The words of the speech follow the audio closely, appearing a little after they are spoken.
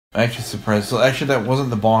Actually surprised. So actually that wasn't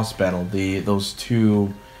the boss battle. Those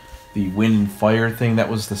two, the wind and fire thing, that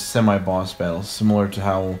was the semi-boss battle, similar to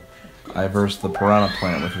how I versed the piranha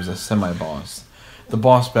plant, which was a semi-boss. The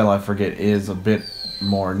boss battle, I forget, is a bit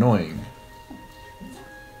more annoying.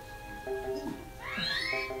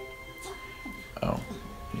 Oh,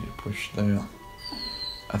 need to push that.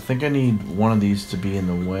 I think I need one of these to be in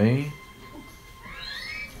the way.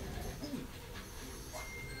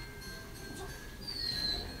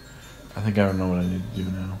 I think I don't know what I need to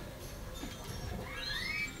do now.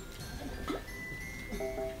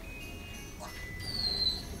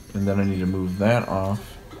 And then I need to move that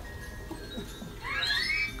off.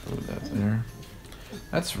 Move that there.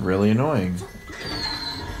 That's really annoying.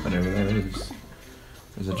 Whatever that is.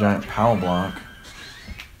 There's a giant POW block.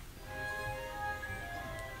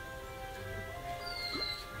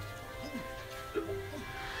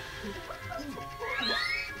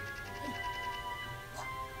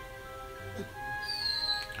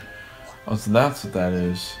 Oh, so that's what that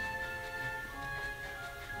is.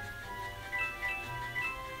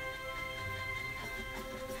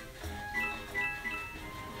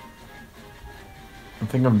 I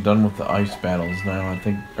think I'm done with the ice battles now.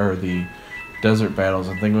 Or the desert battles.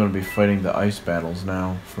 I think I'm going to be fighting the ice battles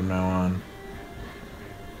now, from now on.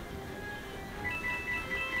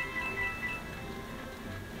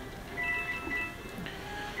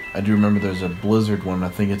 I do remember there's a blizzard one. I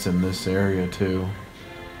think it's in this area too.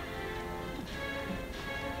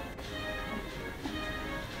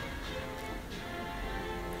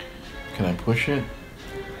 Can I push it?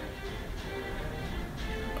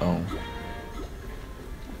 Oh.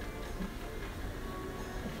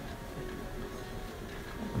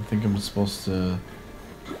 I think I'm supposed to...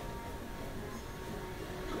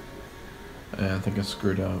 Yeah, I think I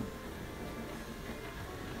screwed up.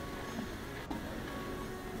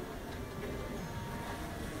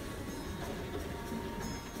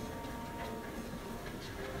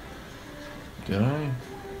 Did I?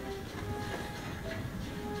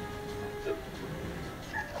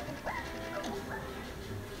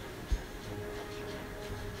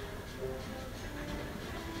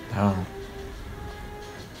 How?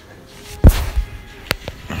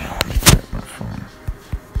 Let me check my phone.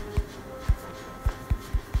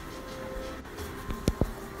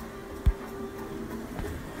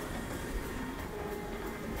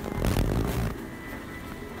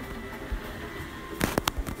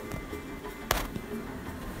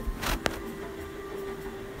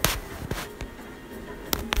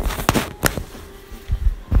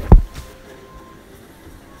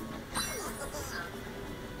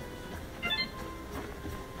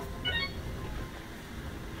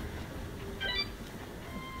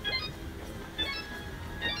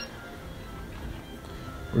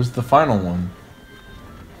 Where's the final one?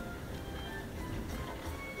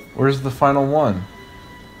 Where's the final one?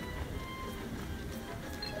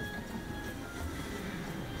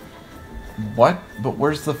 What? But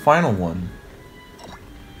where's the final one?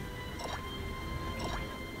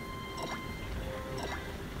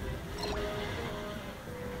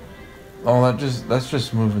 Oh, that's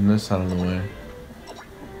just moving this out of the way.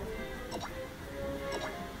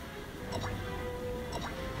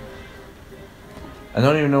 I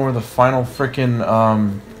don't even know where the final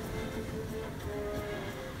frickin'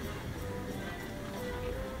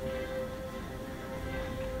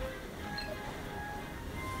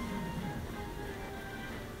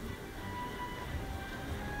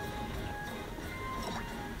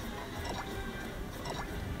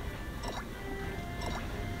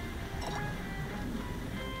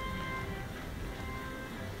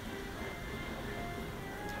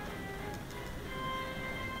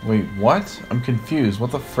 Wait, what? I'm confused.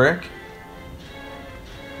 What the frick?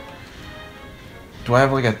 Do I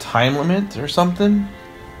have like a time limit or something?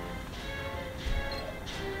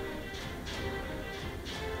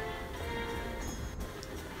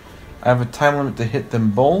 I have a time limit to hit them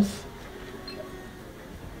both?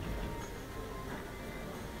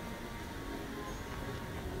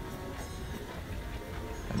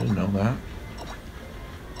 I didn't know that.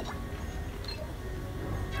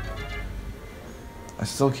 I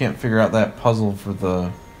still can't figure out that puzzle for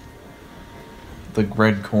the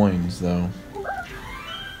red coins, though.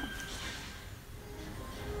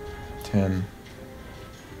 10.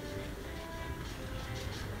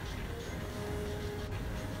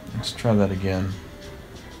 Let's try that again.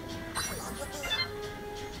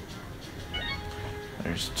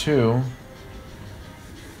 There's 2.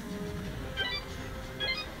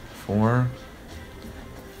 4.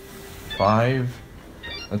 5.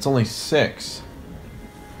 That's only 6.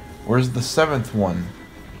 Where's the 7th one?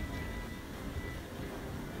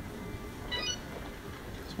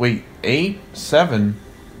 Wait, 8? 7?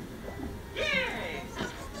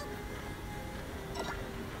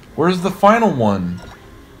 Where's the final one?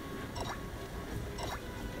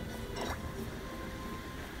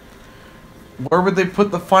 Where would they put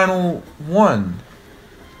the final one?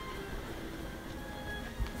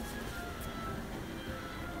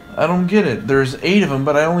 I don't get it. There's 8 of them,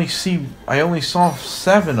 but I only saw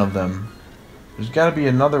 7 of them. There's got to be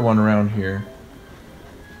another one around here.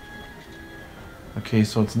 Okay,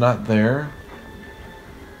 so it's not there.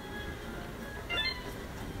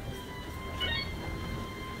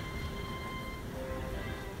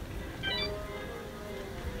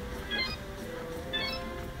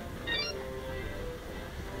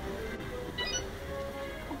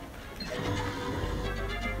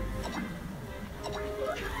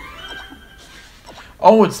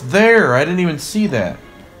 Oh, it's there. I didn't even see that.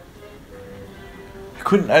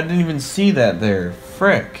 I didn't even see that there.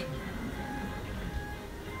 Frick.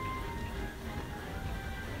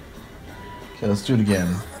 Okay, let's do it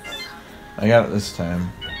again. I got it this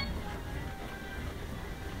time.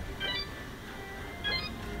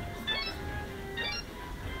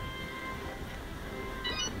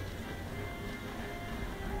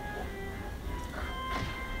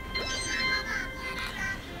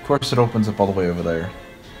 Of course it opens up all the way over there.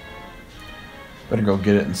 Better go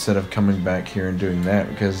get it instead of coming back here and doing that,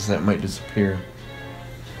 because that might disappear.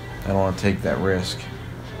 I don't want to take that risk.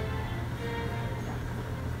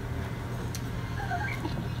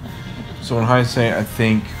 So in hindsight, I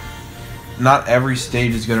think not every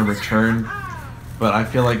stage is going to return, but I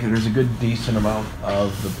feel like there's a good decent amount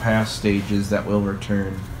of the past stages that will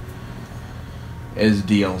return as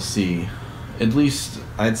DLC. At least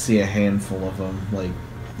I'd see a handful of them. Like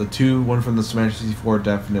one from the Smash 64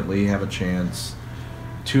 definitely have a chance.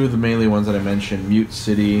 2 of the melee ones that I mentioned, Mute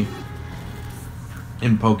City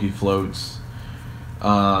and Poke Floats.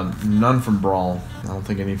 None from Brawl. I don't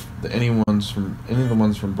think any of the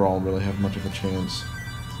ones from Brawl really have much of a chance.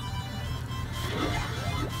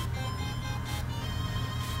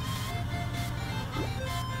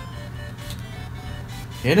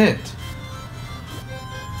 Hit it!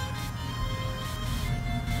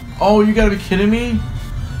 Oh, you gotta be kidding me!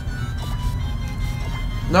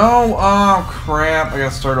 No! Oh, crap. I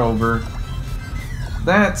gotta start over.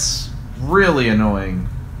 That's really annoying.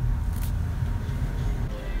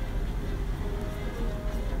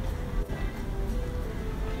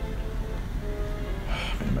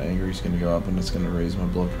 Man, my anger is gonna go up and it's gonna raise my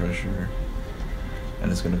blood pressure. And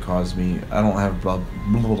it's gonna cause me... I don't have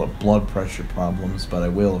blood pressure problems, but I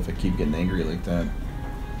will if I keep getting angry like that.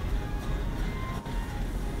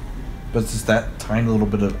 But it's just that tiny little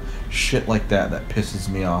bit of shit like that pisses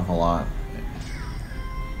me off a lot.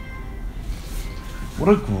 What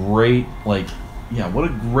a great, what a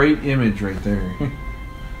great image right there.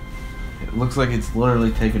 It looks like it's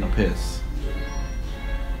literally taking a piss.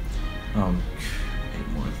 Oh,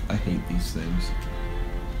 I hate these things.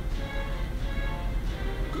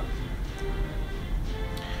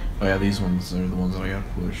 Oh yeah, these ones are the ones that I gotta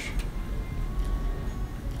push.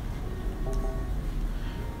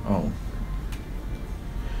 Oh.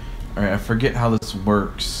 Alright, I forget how this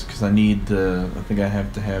works, because I think I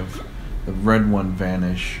have to have the red one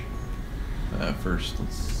vanish. First,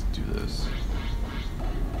 let's do this.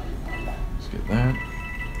 Let's get that.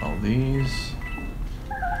 All these.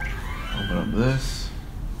 Open up this.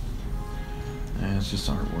 And it's just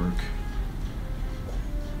artwork.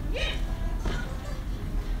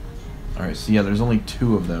 Alright, so yeah, there's only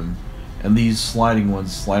 2 of them. And these sliding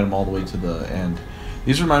ones slide them all the way to the end.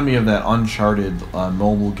 These remind me of that Uncharted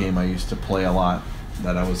mobile game I used to play a lot,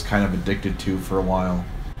 that I was kind of addicted to for a while.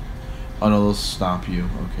 Oh no, those stop you.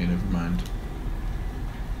 Okay, never mind.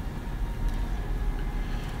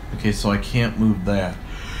 Okay, so I can't move that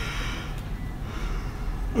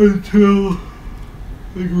until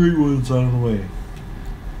the green one's out of the way.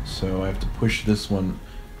 So I have to push this one.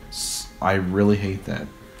 I really hate that.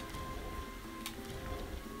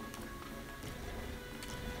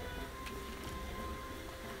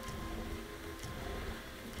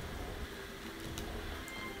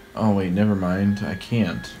 Oh wait, never mind. I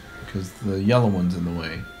can't, because the yellow one's in the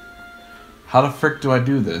way. How the frick do I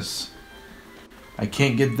do this? I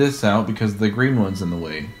can't get this out because the green one's in the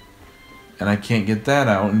way. And I can't get that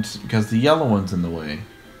out because the yellow one's in the way.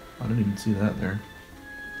 I didn't even see that there.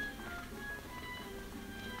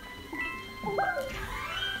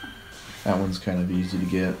 That one's kind of easy to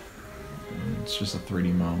get. It's just a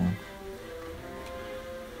 3D model.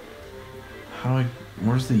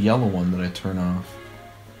 Where's the yellow one that I turn off?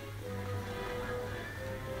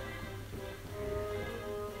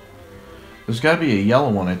 There's got to be a yellow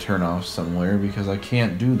one I turn off somewhere because I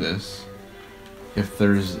can't do this if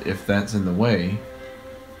that's in the way.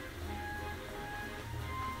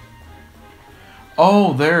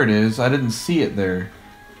 Oh, there it is. I didn't see it there.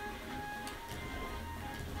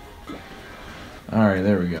 Alright,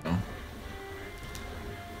 there we go.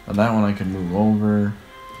 Now that one I can move over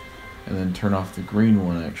and then turn off the green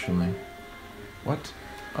one actually. What?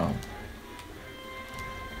 Oh.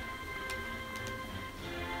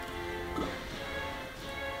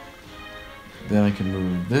 Then I can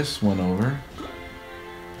move this one over.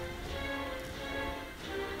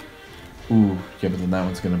 Ooh, yeah, but then that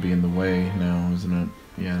one's gonna be in the way now, isn't it?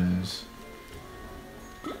 Yeah, it is.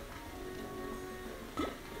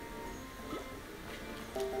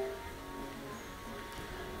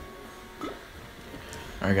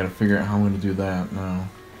 I gotta figure out how I'm gonna do that now.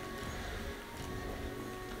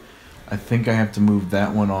 I think I have to move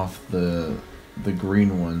that one off the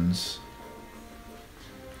green ones.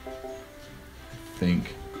 I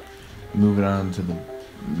think. Move it on to the...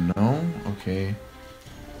 No? Okay.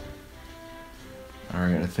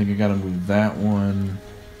 Alright, I think I gotta move that one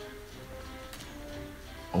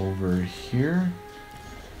over here.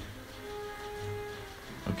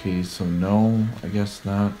 Okay, so no, I guess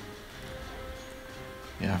not.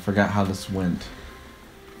 Yeah, I forgot how this went.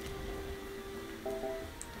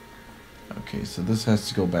 Okay, so this has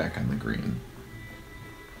to go back on the green.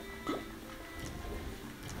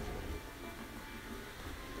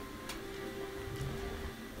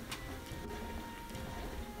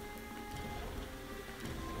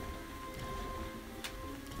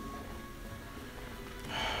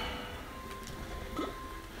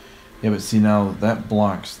 Yeah, but see now that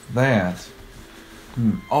blocks that.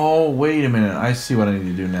 Oh, wait a minute. I see what I need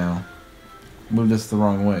to do now. Move this the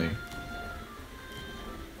wrong way.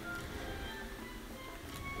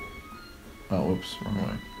 Oh, whoops, wrong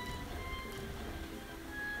way.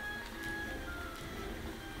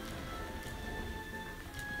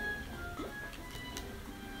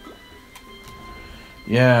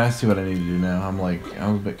 Yeah, I see what I need to do now. I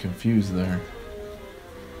was a bit confused there.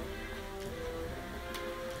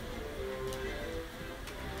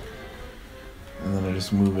 And then I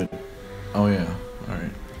just move it. Oh yeah,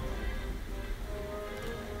 alright.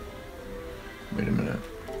 Wait a minute.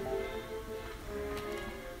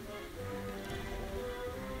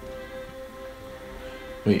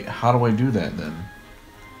 Wait, how do I do that then?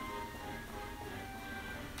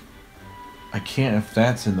 I can't if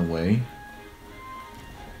that's in the way.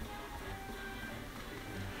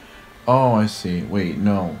 Oh, I see. Wait,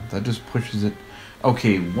 no. That just pushes it.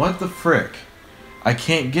 Okay, what the frick? I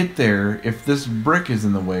can't get there if this brick is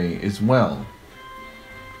in the way as well.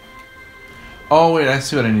 Oh, wait, I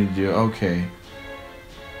see what I need to do. Okay.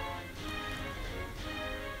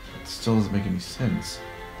 It still doesn't make any sense.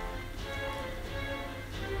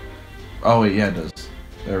 Oh, wait, yeah, it does.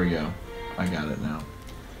 There we go. I got it now.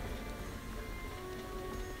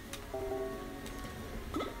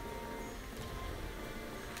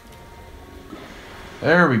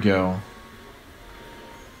 There we go.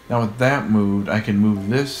 Now with that moved, I can move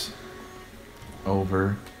this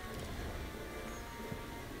over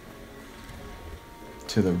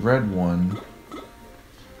to the red one.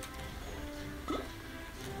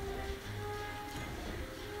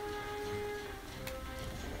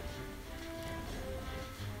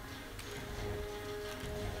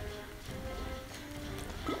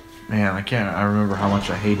 Man, I remember how much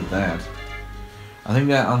I hated that. I think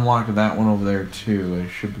that unlocked that one over there too. It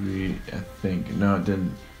should be, I think. No, it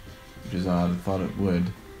didn't. Which is odd. I thought it would.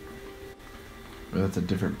 But that's a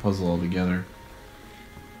different puzzle altogether.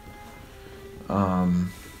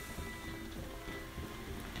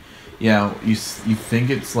 Yeah, you think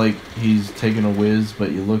it's like he's taking a whiz,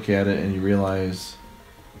 but you look at it and you realize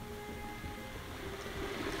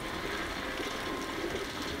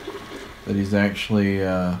that he's actually,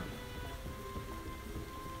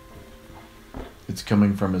 it's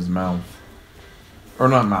coming from his mouth. Or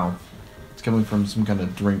not mouth. It's coming from some kind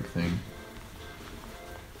of drink thing.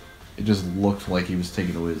 It just looked like he was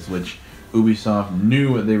taking a whiz, which Ubisoft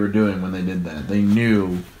knew what they were doing when they did that. They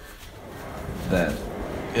knew that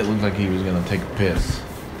it looked like he was going to take a piss,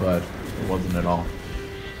 but it wasn't at all.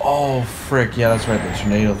 Oh, frick. Yeah, that's right, the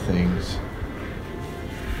tornado things.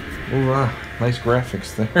 Ooh, nice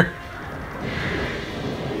graphics there.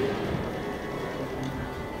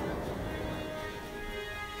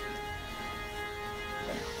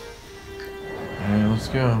 Alright, let's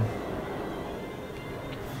go.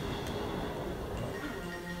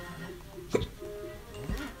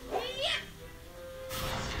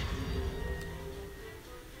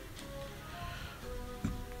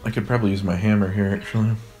 I could probably use my hammer here,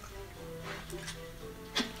 actually.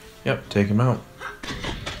 Yep, take him out.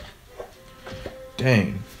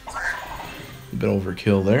 Dang. A bit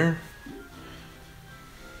overkill there.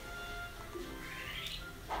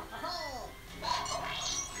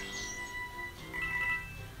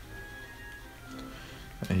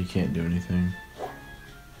 He can't do anything.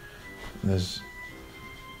 There's...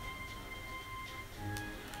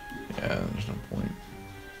 Yeah, there's no point.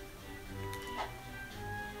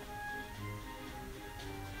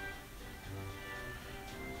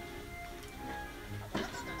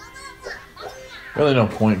 Really no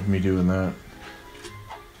point for me doing that.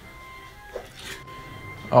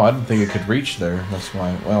 Oh, I didn't think it could reach there. That's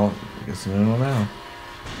why. Well, I guess I know now.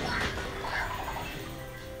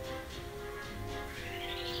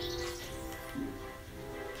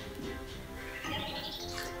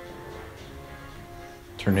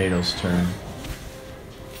 Tornado's turn.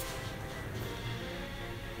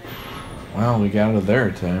 Wow, we got out of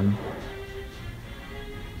there, Tim.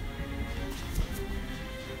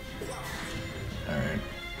 Alright.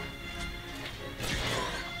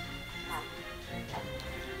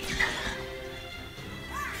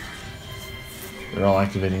 They're all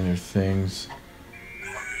activating their things.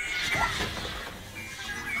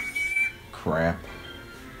 Crap.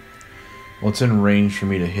 Well, it's in range for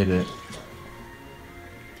me to hit it.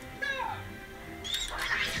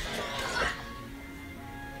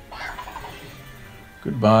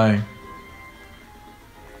 Goodbye.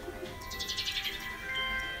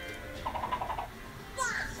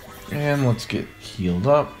 And let's get healed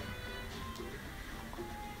up.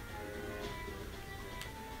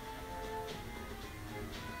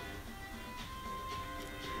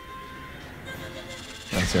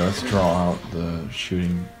 Let's draw out the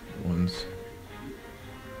shooting ones.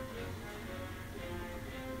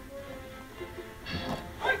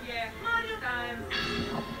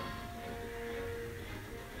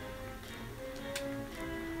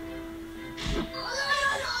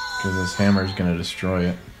 Because this hammer's gonna destroy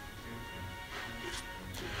it.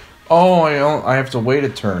 Oh, I have to wait a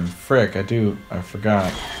turn. Frick, I do. I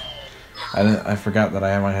forgot. I forgot that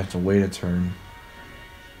I might have to wait a turn.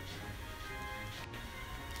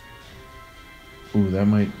 Ooh, that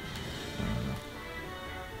might...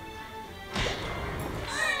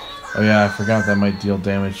 Oh yeah, I forgot that might deal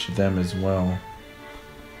damage to them as well.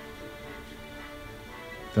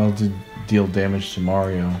 They'll deal damage to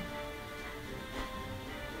Mario.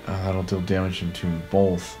 That'll deal damage to them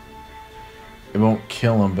both. It won't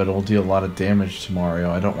kill him, but it'll deal a lot of damage to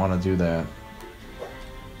Mario. I don't want to do that.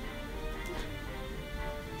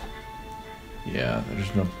 Yeah,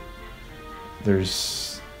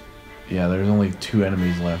 there's only 2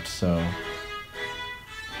 enemies left, so...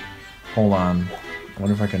 Hold on. I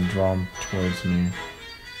wonder if I can draw them towards me.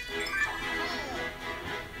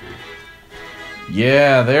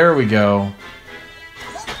 Yeah, there we go.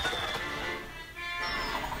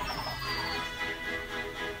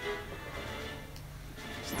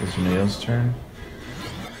 It's the tornado's turn.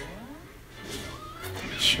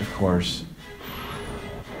 Of course.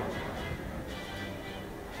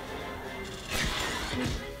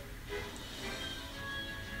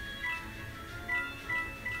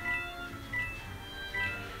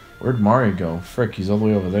 Where'd Mario go? Frick, he's all the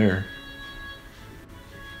way over there.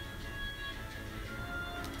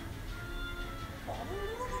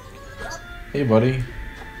 Hey, buddy.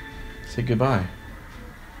 Say goodbye.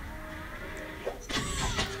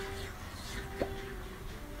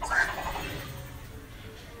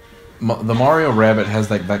 The Mario Rabbit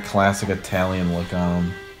has like that classic Italian look on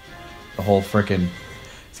him. The whole frickin'...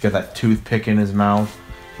 He's got that toothpick in his mouth.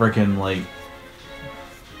 Frickin' like...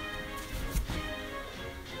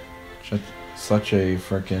 Such a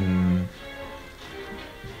frickin'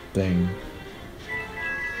 thing.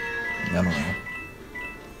 I don't know.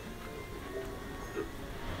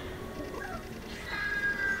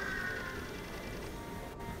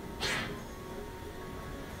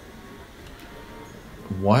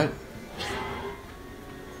 What?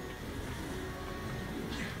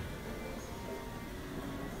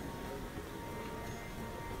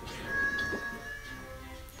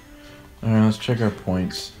 Alright, let's check our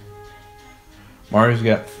points. Mario's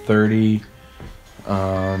got 30.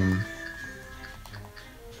 I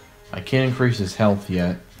can't increase his health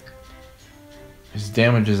yet. His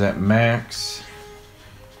damage is at max.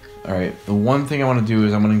 Alright, the one thing I want to do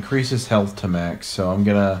is I'm going to increase his health to max, so I'm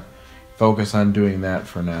going to focus on doing that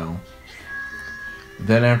for now.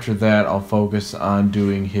 Then after that, I'll focus on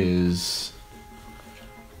doing his...